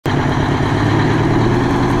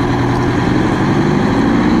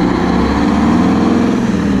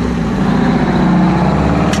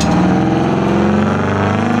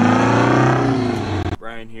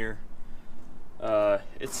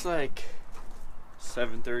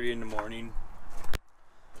7:30 in the morning.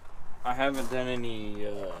 I haven't done any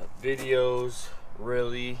videos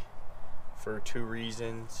really for two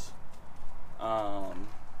reasons. For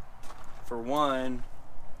one,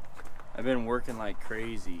 I've been working like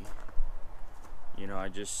crazy. You know, I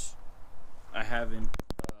haven't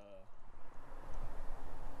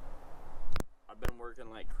I've been working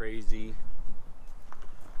like crazy.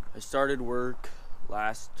 I started work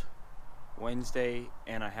last Wednesday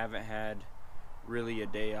and I haven't had really a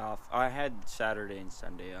day off. I had Saturday and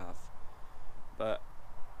Sunday off, but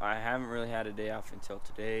I haven't really had a day off until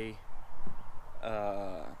today.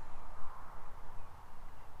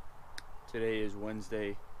 Today is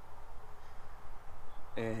Wednesday,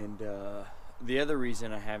 and the other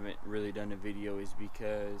reason I haven't really done a video is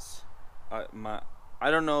because I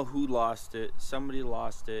don't know who lost it. Somebody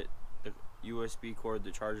lost it, the USB cord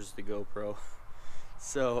that charges the GoPro.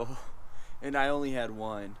 So, and I only had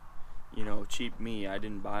one. You know, cheap me. I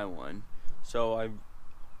didn't buy one. So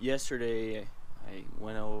yesterday I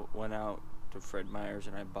went out to Fred Meyer's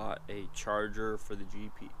and I bought a charger for the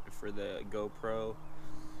GoPro.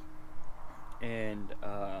 And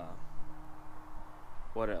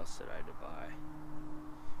what else did I have to buy?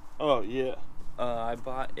 Oh yeah, I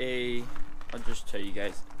bought I'll just tell you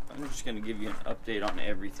guys. I'm just gonna give you an update on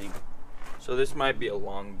everything. So this might be a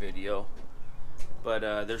long video, but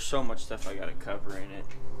there's so much stuff I gotta cover in it.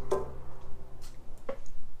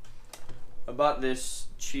 I bought this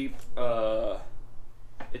cheap,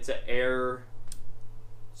 it's a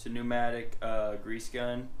pneumatic grease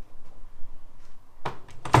gun.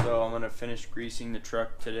 So I'm gonna finish greasing the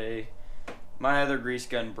truck today. My other grease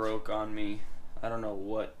gun broke on me. I don't know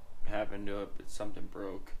what happened to it, but something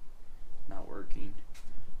broke. Not working.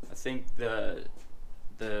 I think the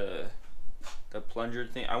plunger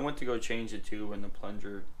thing, I went to go change the tube and the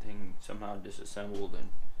plunger thing somehow disassembled and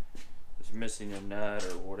was missing a nut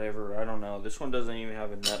or whatever. I don't know. This one doesn't even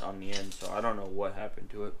have a nut on the end, so I don't know what happened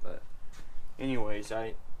to it. But anyways,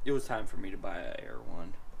 it was time for me to buy an air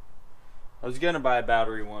one. I was gonna buy a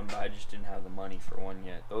battery one, but I just didn't have the money for one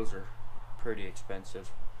yet. Those are pretty expensive.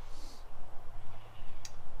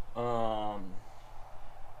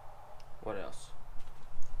 What else?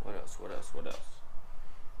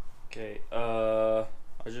 Okay, I'll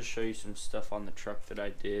just show you some stuff on the truck that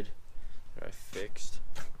I fixed.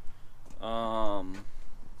 Oh,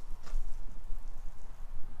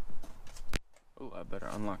 I better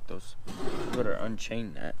unlock those. I better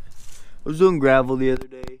unchain that. I was doing gravel the other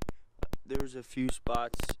day. There was a few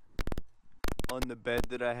spots on the bed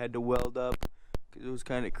that I had to weld up because it was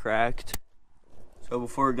kind of cracked. So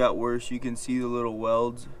before it got worse, you can see the little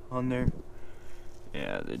welds on there.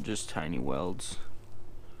 Yeah, they're just tiny welds.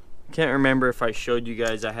 I can't remember if I showed you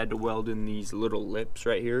guys I had to weld in these little lips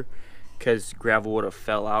right here because gravel would have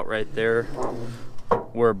fell out right there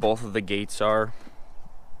where both of the gates are.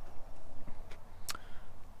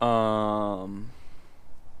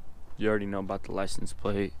 You already know about the license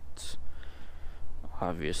plates,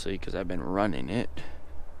 obviously, because I've been running it.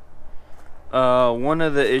 One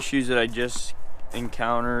of the issues that I just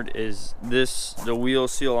encountered is the wheel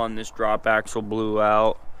seal on this drop axle blew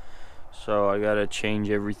out, so I gotta change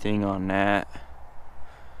everything on that.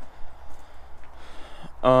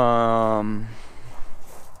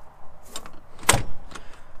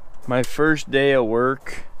 My first day of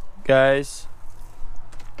work, guys.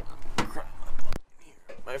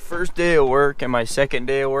 My first day of work and my second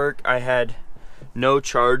day of work, I had no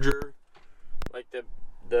charger. Like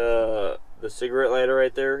the cigarette lighter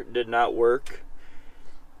right there did not work.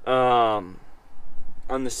 On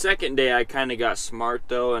the second day, I kind of got smart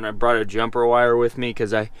though, and I brought a jumper wire with me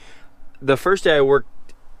because the first day I worked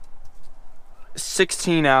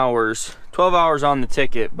 16 hours, 12 hours on the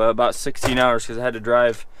ticket, but about 16 hours because I had to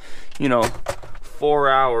drive, you know, 4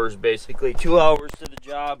 hours basically, 2 hours to the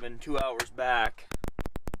job and 2 hours back.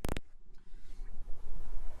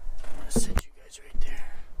 I'm gonna set you guys right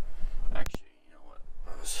there. Actually, you know what?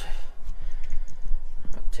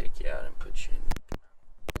 I'll take you out and put you in.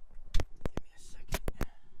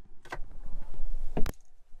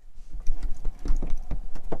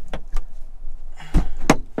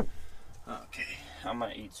 I'm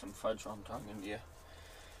gonna eat some fudge while I'm talking to you.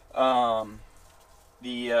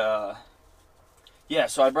 Yeah,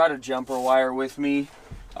 so I brought a jumper wire with me.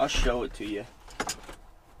 I'll show it to you.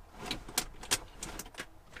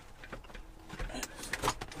 It's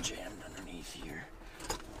jammed underneath here.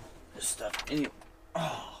 This stuff. Anyway,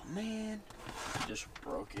 oh man, I just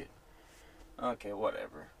broke it. Okay,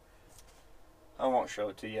 whatever. I won't show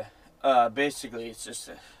it to you. Basically, it's just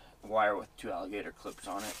a wire with 2 alligator clips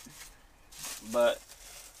on it. But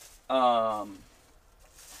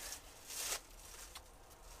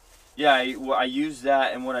Yeah, I used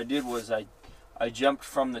that, and what I did was I jumped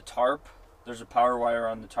from the tarp. There's a power wire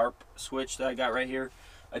on the tarp switch that I got right here.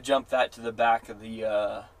 I jumped that to the back of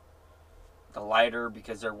the lighter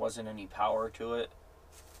because there wasn't any power to it.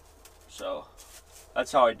 So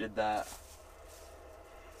that's how I did that.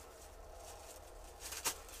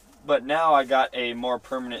 But now I got a more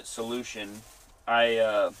permanent solution.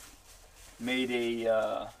 I made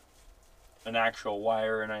an actual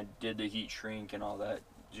wire, and I did the heat shrink and all that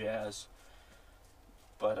jazz.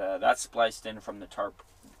 But that's spliced in from the tarp,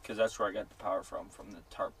 because that's where I got the power from the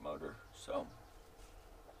tarp motor. So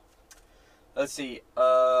let's see.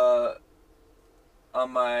 On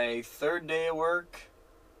my third day of work,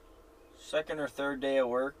 second or third day of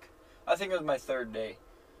work, I think it was my third day,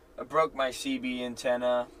 I broke my CB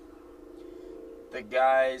antenna. The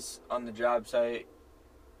guys on the job site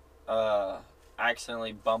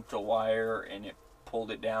accidentally bumped a wire and it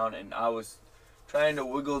pulled it down, and I was trying to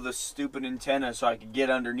wiggle the stupid antenna so I could get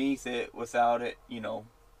underneath it without it, you know,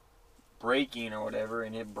 breaking or whatever,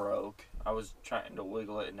 and it broke. I was trying to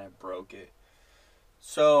wiggle it and I broke it.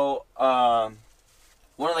 So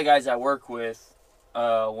one of the guys I work with,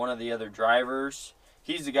 one of the other drivers,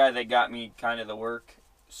 he's the guy that got me kind of the work.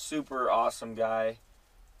 Super awesome guy,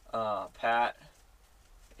 Pat.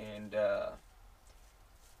 And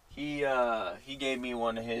he gave me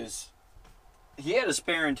one of his. He had a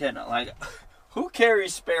spare antenna. Like, who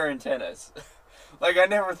carries spare antennas? Like, I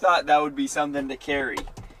never thought that would be something to carry,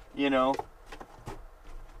 you know.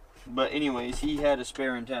 But anyways, he had a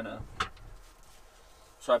spare antenna,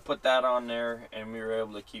 so I put that on there, and we were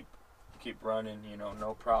able to keep running, you know,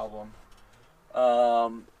 no problem.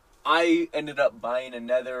 I ended up buying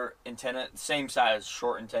another antenna, same size,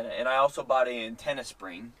 short antenna, and I also bought an antenna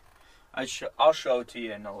spring. I'll show it to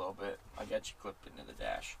you in a little bit. I got you clipped into the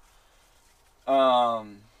dash.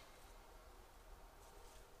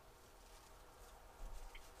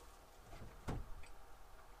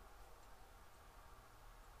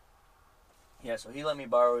 Yeah, so he let me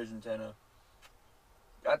borrow his antenna.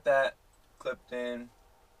 Got that clipped in.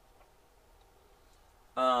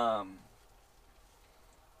 I've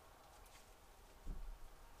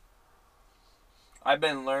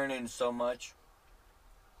been learning so much.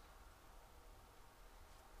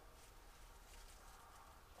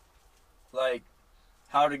 Like,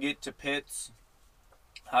 how to get to pits,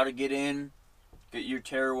 how to get in, get your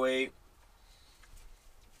tare weight,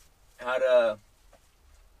 how to,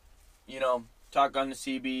 you know, talk on the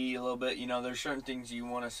CB a little bit. You know, there's certain things you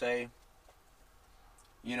want to say.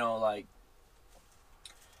 You know, like,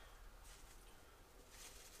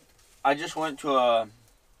 I just went to a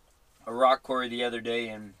rock quarry the other day,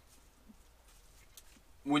 and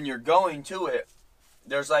when you're going to it,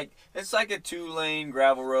 there's like, it's like a 2-lane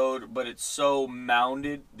gravel road, but it's so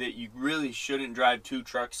mounded that you really shouldn't drive 2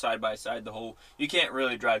 trucks side by side the whole. You can't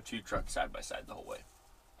really drive 2 trucks side by side the whole way.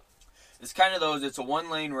 It's kind of those. It's a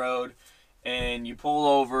 1-lane road, and you pull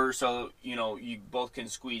over so you know you both can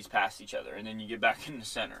squeeze past each other, and then you get back in the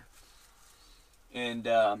center. And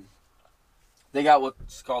they got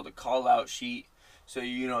what's called a call-out sheet. So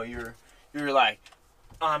you know you're like,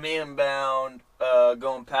 I'm inbound,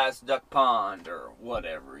 going past Duck Pond or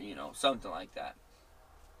whatever, you know, something like that.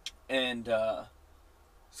 And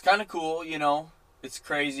it's kind of cool, you know. It's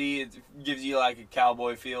crazy. It gives you like a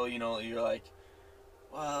cowboy feel, you know. You're like,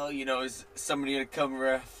 well, you know, is somebody gonna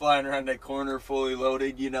come flying around that corner fully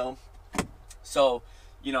loaded, you know? So,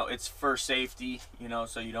 you know, it's for safety, you know,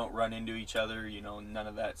 so you don't run into each other, you know, none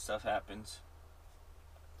of that stuff happens.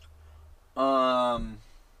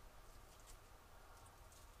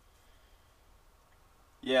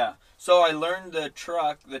 Yeah, so I learned the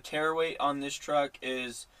tare weight on this truck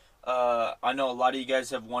is, I know a lot of you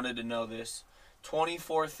guys have wanted to know this,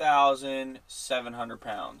 24,700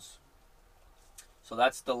 pounds. So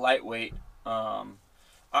that's the lightweight.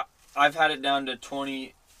 I've had it down to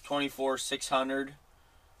 24,600,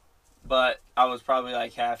 but I was probably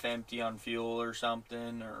like half empty on fuel or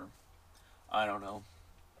something, or I don't know.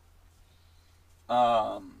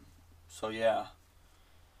 So yeah.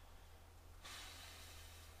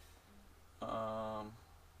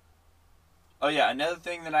 Oh yeah, another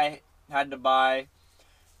thing that I had to buy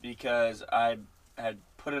because I had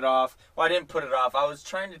put it off. Well, I didn't put it off. I was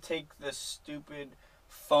trying to take this stupid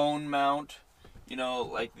phone mount, you know,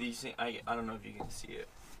 like these. I don't know if you can see it.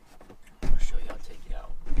 I'll show you. I'll take it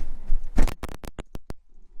out.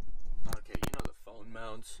 Okay, you know the phone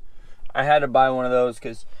mounts. I had to buy one of those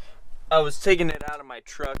because I was taking it out of my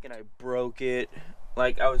truck and I broke it.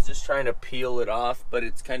 Like, I was just trying to peel it off, but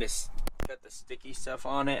it's kind of got the sticky stuff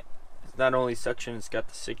on it. It's not only suction, it's got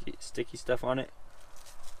the sticky stuff on it.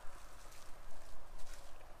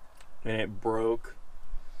 and it broke.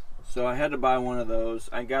 So I had to buy one of those.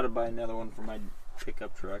 I got to buy another one for my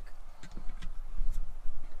pickup truck.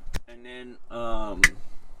 And then, oh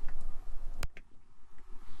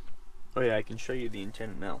yeah, I can show you the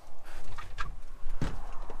antenna now.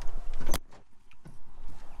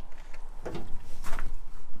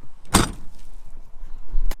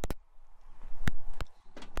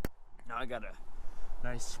 Now I got a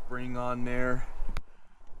nice spring on there,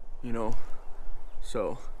 you know,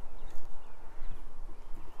 so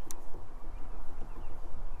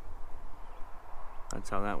that's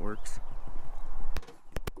how that works.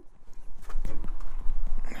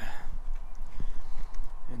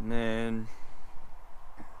 And then,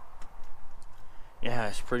 yeah,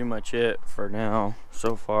 that's pretty much it for now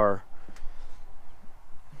so far.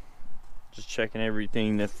 Just checking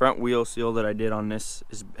everything. The front wheel seal that I did on this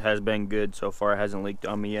has been good so far. It hasn't leaked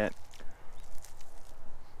on me yet.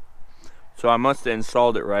 So I must have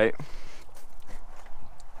installed it right.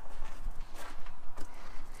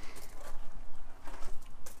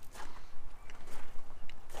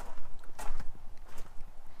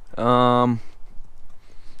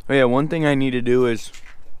 Oh yeah, one thing I need to do is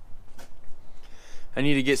I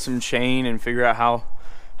need to get some chain and figure out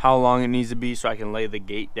how long it needs to be so I can lay the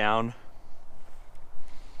gate down.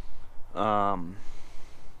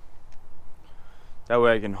 That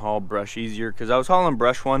way I can haul brush easier, because I was hauling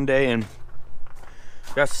brush one day and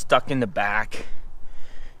got stuck in the back,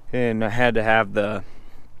 and I had to have the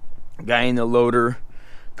guy in the loader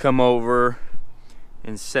come over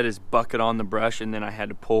and set his bucket on the brush, and then I had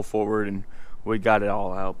to pull forward and we got it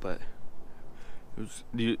all out. But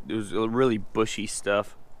it was really bushy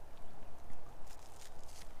stuff.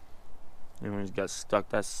 Anyways, got stuck.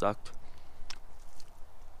 That sucked.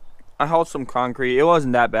 I hauled some concrete. It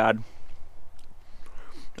wasn't that bad.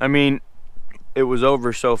 I mean, it was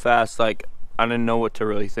over so fast, like I didn't know what to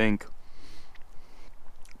really think.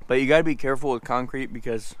 But you gotta be careful with concrete,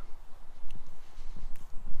 because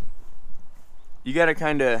you gotta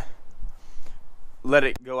kind of let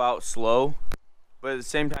it go out slow, but at the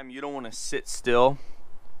same time you don't want to sit still,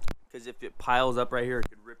 because if it piles up right here, it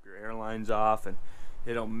could rip your airlines off and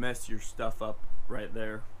it'll mess your stuff up right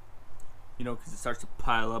there, you know, because it starts to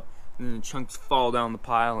pile up and then the chunks fall down the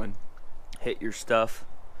pile and hit your stuff.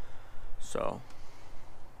 So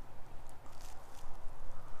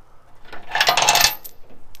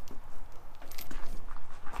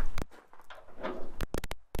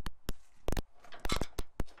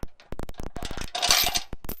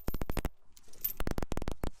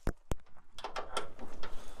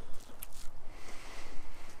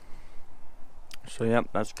yep,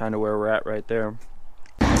 that's kind of where we're at right there.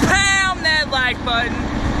 Pound that like button,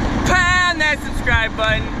 pound that subscribe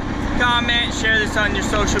button, comment, share this on your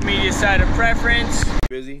social media site of preference.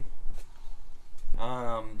 Busy,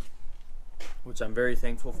 which I'm very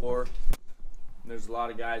thankful for. There's a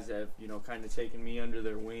lot of guys that have, you know, kind of taken me under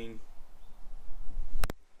their wing,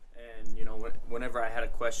 and you know, whenever I had a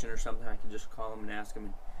question or something, I could just call them and ask them,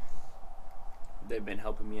 and they've been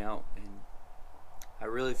helping me out, and I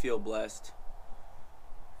really feel blessed.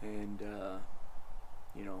 And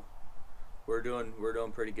you know, we're doing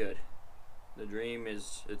pretty good. The dream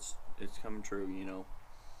is it's coming true, you know.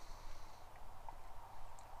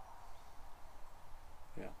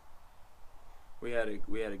 Yeah, we had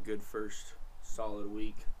a good first solid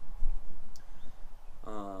week.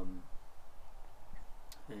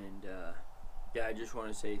 Yeah, I just want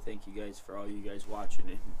to say thank you guys for all you guys watching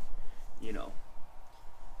and, you know,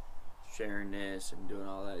 sharing this and doing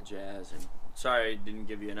all that jazz. And sorry I didn't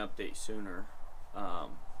give you an update sooner.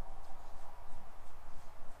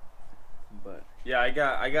 But yeah, I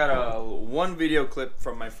got a one video clip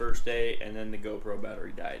from my first day, and then the GoPro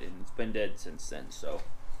battery died, and it's been dead since then. So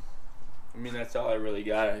I mean, that's all I really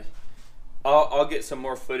got. I'll get some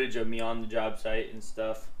more footage of me on the job site and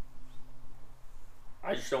stuff.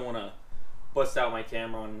 I just don't want to bust out my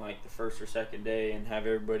camera on like the first or second day and have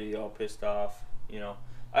everybody all pissed off, you know.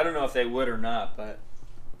 I don't know if they would or not, but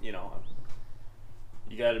you know,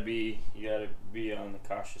 you gotta be on the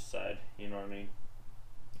cautious side, you know what I mean?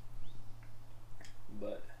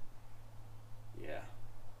 But yeah,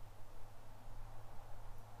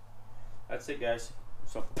 that's it, guys.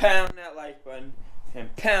 So pound that like button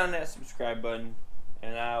and pound that subscribe button,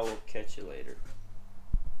 and I will catch you later.